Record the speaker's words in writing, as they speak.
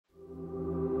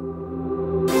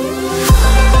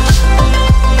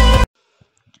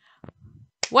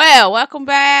Well, welcome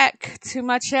back to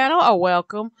my channel. Oh,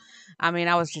 welcome. I mean,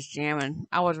 I was just jamming.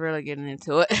 I was really getting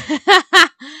into it.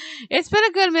 It's been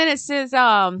a good minute since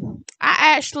I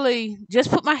actually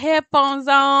just put my headphones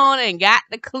on and got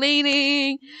the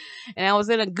cleaning, and I was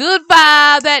in a good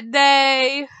vibe that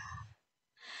day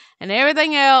and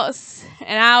everything else,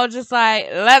 and I was just like,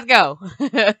 let's go.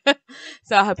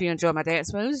 So I hope you enjoy my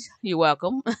dance moves. You're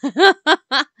welcome.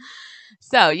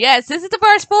 So, yes, this is the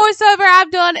first voiceover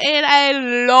I've done in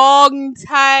a long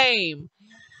time.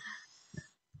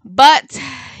 But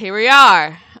here we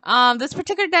are. This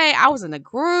particular day, I was in the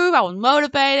groove, I was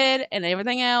motivated, and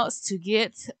everything else to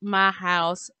get my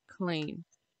house clean.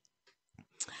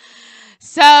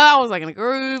 So I was like in a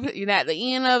groove. You know, at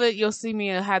the end of it, you'll see me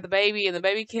have the baby in the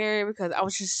baby carrier because I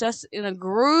was just in a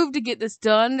groove to get this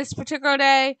done this particular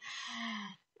day,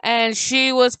 and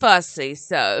she was fussy.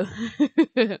 So,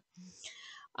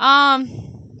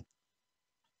 um,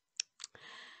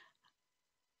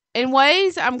 in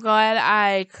ways, I'm glad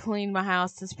I cleaned my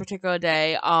house this particular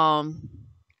day.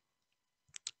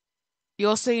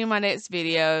 You'll see in my next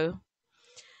video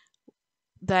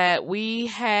that we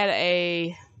had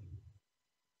a.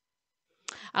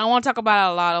 I don't want to talk about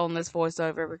it a lot on this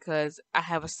voiceover because I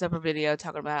have a separate video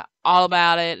talking about all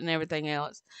about it and everything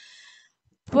else.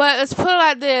 But let's put it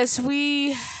like this: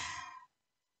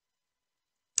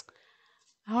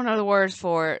 I don't know the words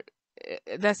for it.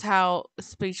 That's how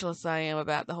speechless I am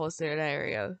about the whole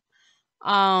scenario.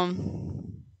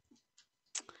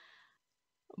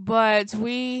 But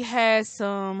we had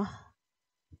some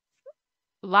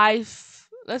life.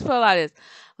 Let's put it like this: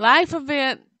 life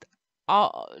event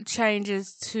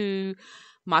changes to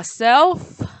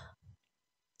myself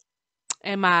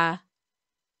and my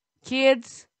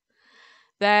kids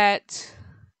that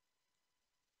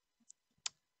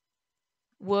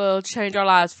will change our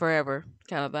lives forever,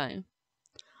 kind of thing.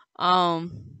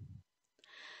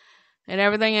 And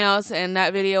everything else, and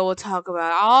that video will talk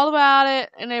about all about it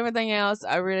and everything else.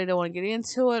 I really don't want to get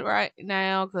into it right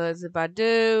now because if I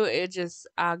do,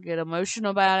 I'll get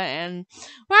emotional about it. And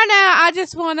right now, I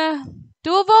just want to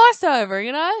do a voiceover,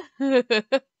 you know.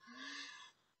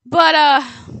 But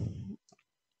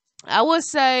I would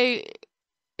say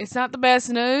it's not the best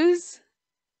news.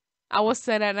 I will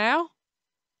say that now,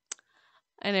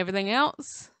 and everything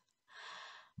else.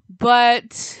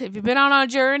 But if you've been on our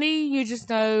journey, you just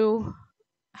know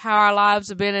how our lives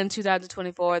have been in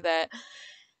 2024. That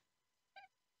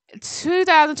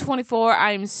 2024,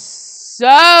 I'm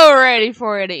so ready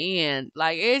for it to end.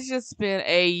 Like, it's just been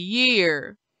a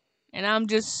year, and I'm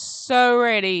just so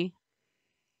ready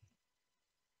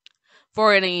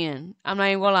for it to end. I'm not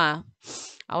even gonna lie.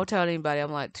 I will tell anybody,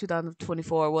 I'm like,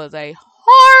 2024 was a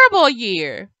horrible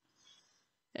year.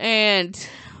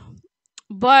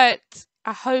 But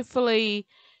hopefully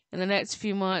in the next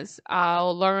few months,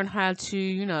 I'll learn how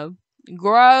to,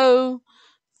 grow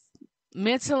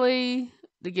mentally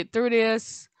to get through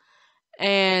this.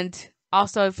 And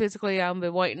also physically, I've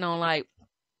been waiting on,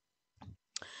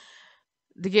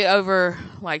 to get over,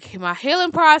 my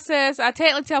healing process. I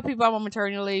technically tell people I'm on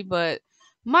maternity leave, but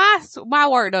my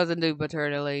work doesn't do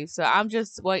maternity leave. So I'm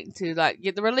just waiting to,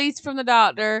 get the release from the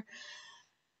doctor.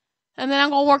 And then I'm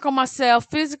going to work on myself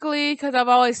physically because I've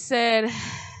always said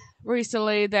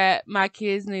recently that my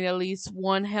kids need at least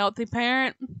one healthy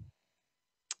parent.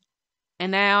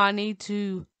 And now I need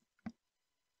to,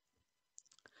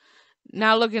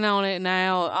 now looking on it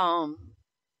now,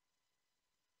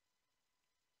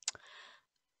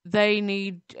 they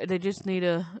just need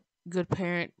a good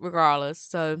parent regardless.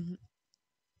 So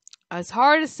it's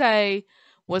hard to say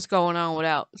what's going on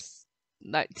without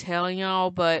telling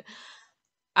y'all, but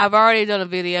I've already done a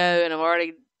video and I've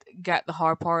already got the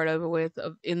hard part over with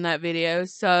in that video.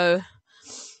 So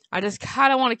I just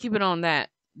kind of want to keep it on that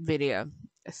video.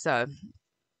 So,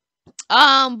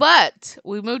 but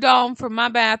we moved on from my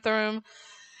bathroom.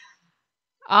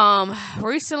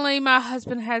 Recently my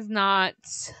husband has not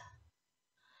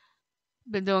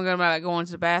been doing good about going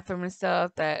to the bathroom and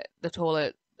stuff. That the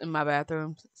toilet in my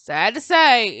bathroom, sad to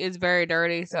say, is very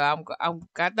dirty. So I'm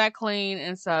got that clean,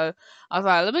 and so I was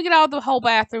like, let me get all the whole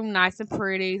bathroom nice and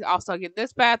pretty. Also get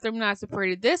this bathroom nice and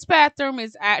pretty. This bathroom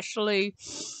is actually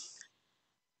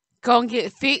gonna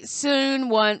get fixed soon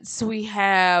once we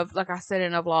have, like I said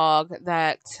in a vlog,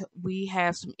 that we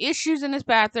have some issues in this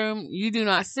bathroom. You do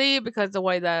not see it because the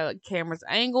way the camera's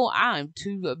angled. I'm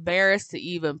too embarrassed to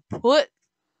even put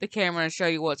the camera and show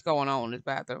you what's going on in this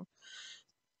bathroom.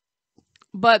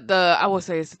 But I would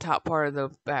say it's the top part of the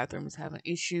bathroom is having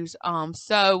issues.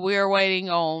 So we're waiting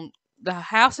on the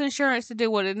house insurance to do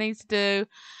what it needs to do,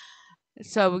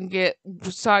 so we can get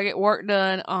work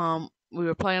done. We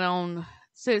were planning on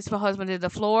since my husband did the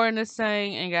floor in this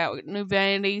thing and got new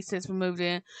vanity since we moved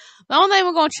in. The only thing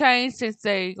we're gonna change since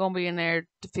they gonna be in there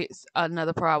to fix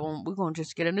another problem, we're gonna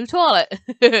just get a new toilet.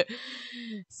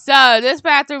 So this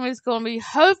bathroom is gonna be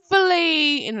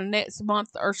hopefully in the next month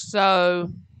or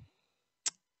so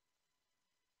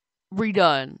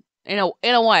redone. In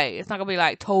a way, it's not gonna be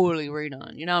like totally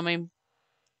redone. You know what I mean?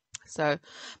 So,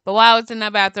 but while I was in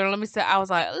that bathroom, I was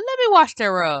like, let me wash that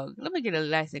rug. Let me get it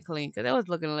nice and clean because it was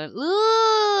looking like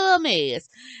a mess.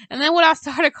 And then when I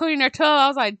started cleaning their tub, I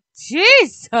was like,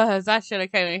 Jesus, I should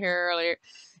have came in here earlier.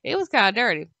 It was kind of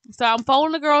dirty. So I'm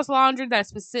folding the girls' laundry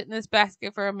that's been sitting in this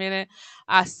basket for a minute.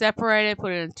 I separated,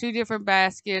 put it in 2 different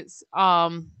baskets,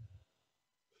 and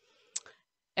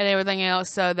everything else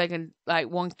so they can, like,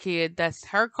 one kid, that's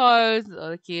her clothes, the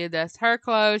other kid, that's her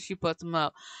clothes. She puts them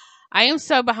up. I am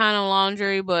so behind on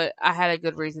laundry, but I had a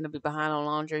good reason to be behind on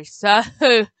laundry. So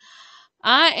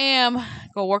I am going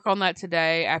to work on that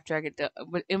today after I get done,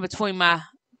 in between my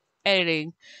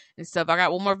editing and stuff. I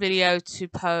got one more video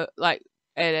to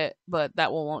edit, but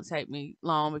that one won't take me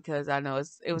long because I know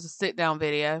it was a sit down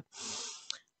video.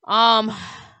 I'll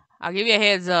give you a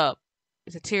heads up.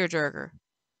 It's a tearjerker.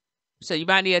 So you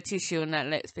might need a tissue in that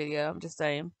next video. I'm just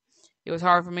saying. It was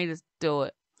hard for me to do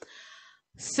it.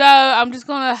 So I'm just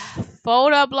gonna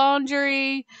fold up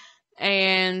laundry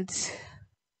and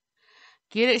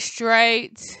get it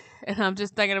straight. And I'm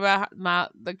just thinking about my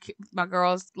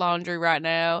girls' laundry right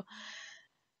now.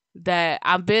 That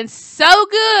I've been so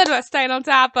good at staying on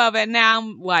top of it. Now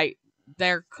I'm like,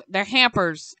 their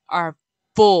hampers are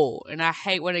full, and I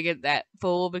hate when they get that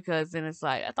full because then it's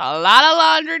like that's a lot of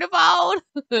laundry to fold.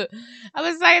 I've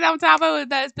been staying on top of it.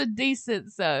 That's been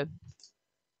decent. So,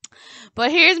 but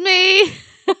here's me.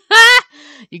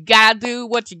 You gotta do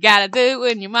what you gotta do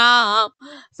when your mom.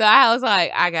 So I was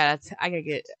like, I gotta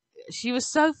get. She was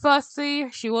so fussy.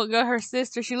 She won't go to her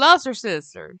sister. She loves her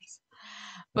sisters,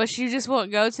 but she just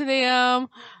won't go to them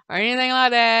or anything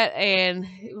like that. And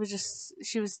it was just,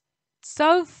 she was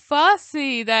so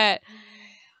fussy that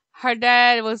her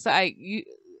dad was like,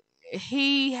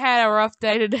 he had a rough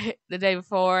day the day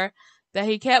before. That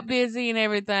he kept busy and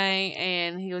everything,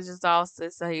 and he was just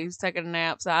exhausted, so he was taking a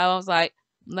nap. So I was like,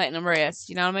 letting him rest.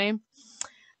 You know what I mean?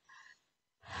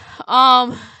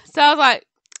 So I was like,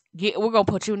 we're gonna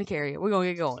put you in the carrier. We're gonna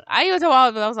get going. I even told my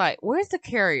husband, I was like, where's the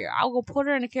carrier? I'll go put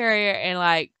her in the carrier and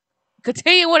like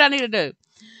continue what I need to do.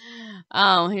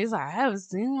 He's like, I haven't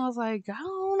seen it. I was like, I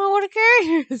don't know where the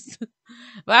carrier is.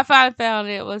 But I finally found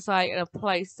it. It was like in a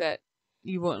place that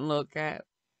you wouldn't look at.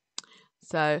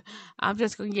 So I'm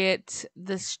just gonna get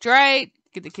this straight,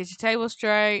 get the kitchen table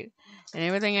straight, and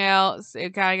everything else.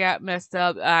 It kind of got messed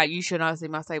up. You should not see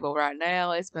my table right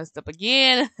now. It's messed up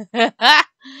again.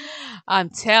 I'm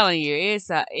telling you, it's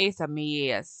a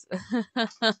mess.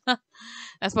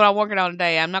 That's what I'm working on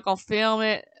today. I'm not gonna film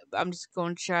it. I'm just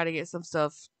gonna try to get some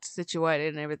stuff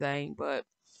situated and everything. But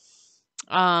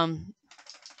I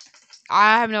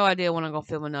have no idea when I'm gonna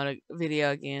film another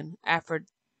video again after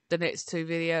the next 2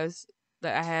 videos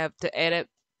that I have to edit.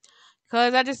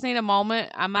 Because I just need a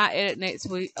moment. I might edit next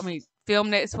week.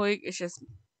 Film next week. It's just,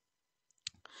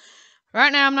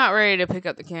 right now I'm not ready to pick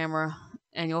up the camera.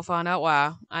 And you'll find out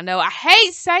why. I know I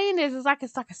hate saying this. It's like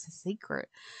a secret.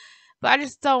 But I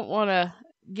just don't want to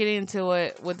get into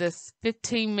it with this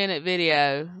 15-minute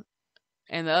video.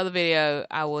 And the other video,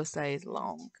 I will say, is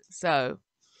long. So,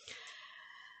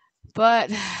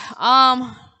 but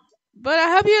I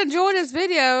hope you enjoyed this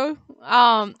video.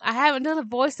 I haven't done a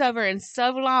voiceover in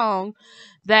so long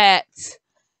that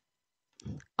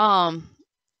I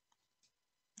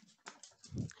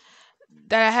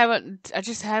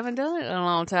just haven't done it in a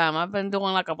long time. I've been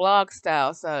doing like a blog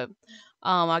style. So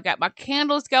I got my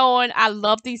candles going. I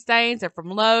love these things. They're from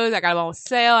Lowe's. I got them on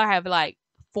sale. I have like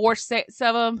 4 sets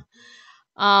of them.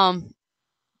 And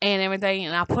everything,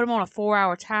 and I put them on a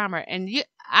 4-hour timer. And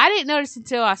I didn't notice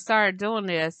until I started doing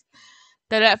this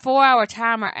that 4-hour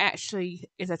timer actually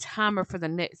is a timer for the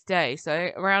next day.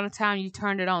 So around the time you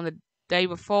turned it on the day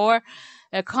before,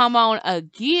 it'll come on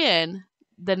again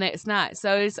the next night.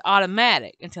 So it's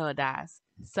automatic until it dies.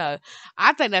 So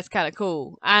I think that's kind of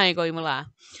cool. I ain't gonna even lie.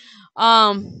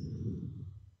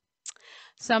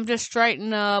 So I'm just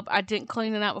straightening up. I didn't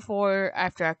clean it out before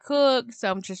after I cooked,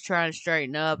 so I'm just trying to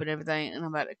straighten up and everything. And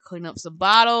I'm about to clean up some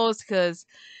bottles because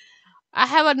I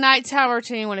have a nighttime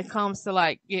routine when it comes to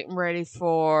like getting ready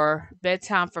for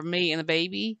bedtime for me and the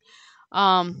baby.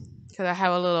 Because I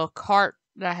have a little cart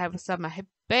that I have beside my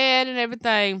bed and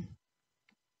everything.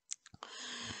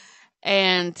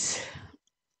 And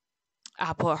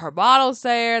I put her bottles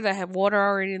there that have water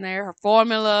already in there, her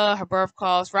formula, her birth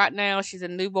cloths. Right now, she's a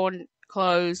newborn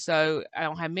clothes, so I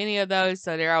don't have many of those,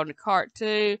 so they're on the cart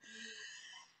too.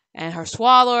 And her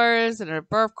swallowers and her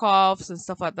birth coughs and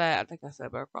stuff like that. I think I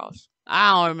said birth coughs.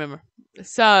 I don't remember.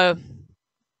 So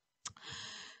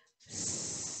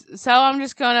I'm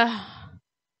just gonna,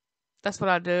 that's what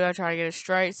I do. I try to get it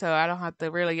straight so I don't have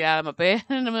to really get out of my bed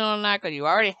in the middle of the night because you're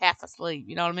already half asleep.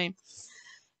 You know what I mean?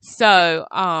 So,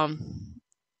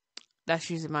 that's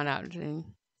usually my night routine.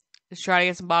 Just try to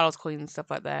get some bottles clean and stuff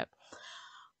like that.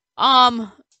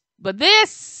 But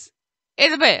this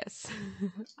is the best.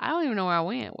 I don't even know where I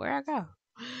went. Where'd I go?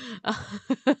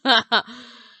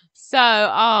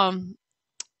 So,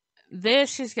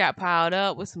 this just got piled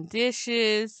up with some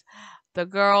dishes. The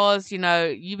girls,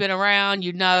 you've been around,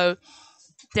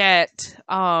 that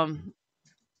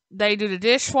they do the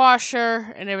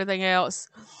dishwasher and everything else.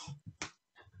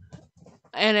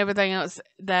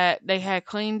 That they had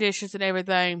clean dishes and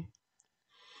everything.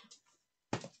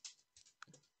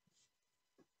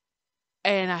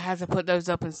 And I had to put those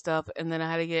up and stuff. And then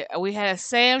we had a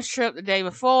Sam's trip the day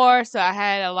before, so I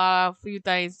had a few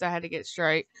things that I had to get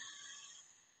straight.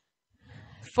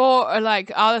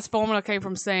 All this formula came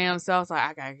from Sam's, so I was like,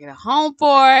 I gotta get a home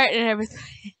for it and everything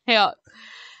else.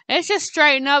 And it's just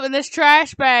straightened up, and this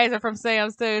trash bags are from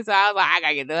Sam's too, so I was like, I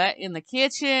gotta get that in the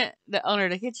kitchen, under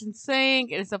the kitchen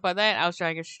sink and stuff like that. I was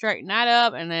trying to straighten that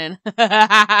up, and then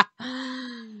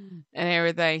and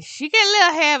everything. She get a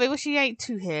little heavy, but she ain't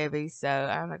too heavy, so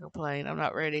I'm not complaining. I'm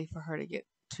not ready for her to get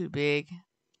too big.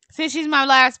 Since she's my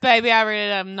last baby, I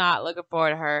really am not looking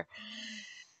forward to her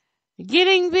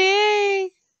getting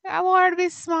big. I want her to be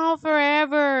small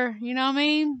forever. You know what I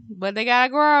mean? But they gotta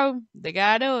grow. They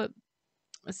gotta do it.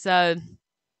 So,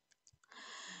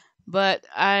 but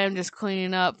I am just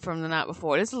cleaning up from the night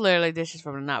before. This is literally dishes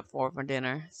from the night before for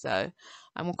dinner. So,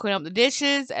 I'm going to clean up the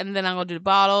dishes, and then I'm going to do the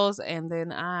bottles, and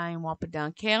then I am wiping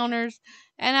down counters,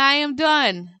 and I am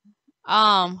done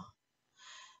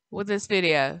with this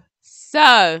video.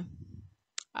 So,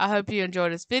 I hope you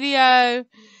enjoyed this video. If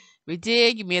you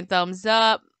did, give me a thumbs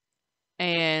up,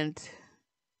 and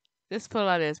just put it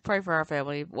like this. Pray for our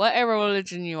family. Whatever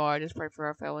religion you are, just pray for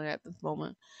our family at this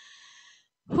moment.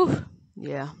 Whew.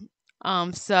 Yeah.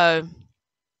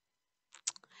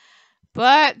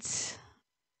 But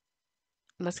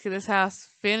let's get this house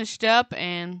finished up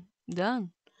and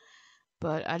done.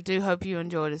 But I do hope you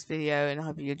enjoyed this video, and I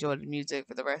hope you enjoyed the music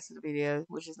for the rest of the video,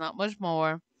 which is not much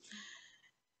more.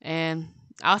 And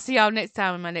I'll see y'all next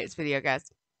time in my next video, guys.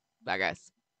 Bye,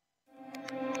 guys.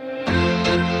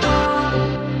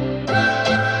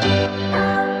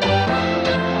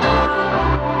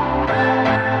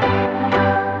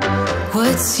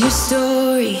 What's your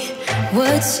story?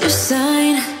 What's your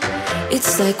sign?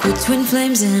 It's like we're twin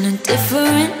flames in a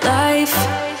different life.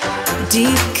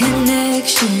 Deep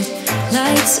connection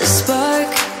lights a spark.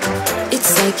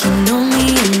 It's like you know me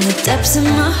in the depths of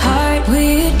my heart.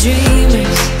 We're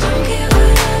dreamers. Don't care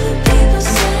what other people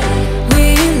say.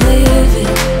 We're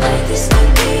living like this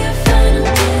could be our final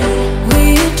day.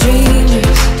 We're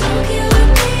dreamers. Don't care what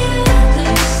the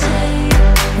others say.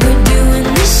 We're doing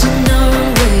this in our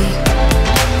way.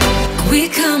 We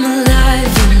come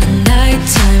alive in the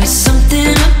nighttime.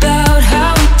 Something about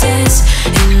how we dance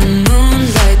in the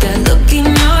moonlight. That look in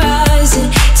your eyes, it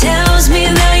tells me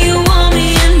that you want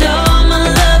me and all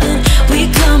my loving. We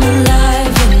come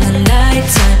alive in the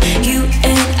nighttime. You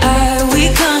and I, we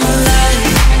come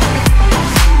alive.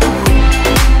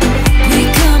 We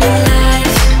come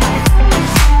alive.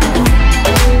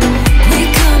 We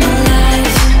come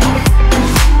alive.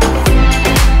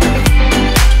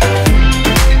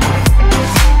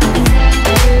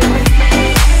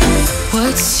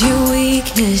 What's your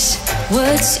weakness?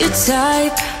 What's your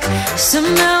type?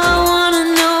 Somehow I wanna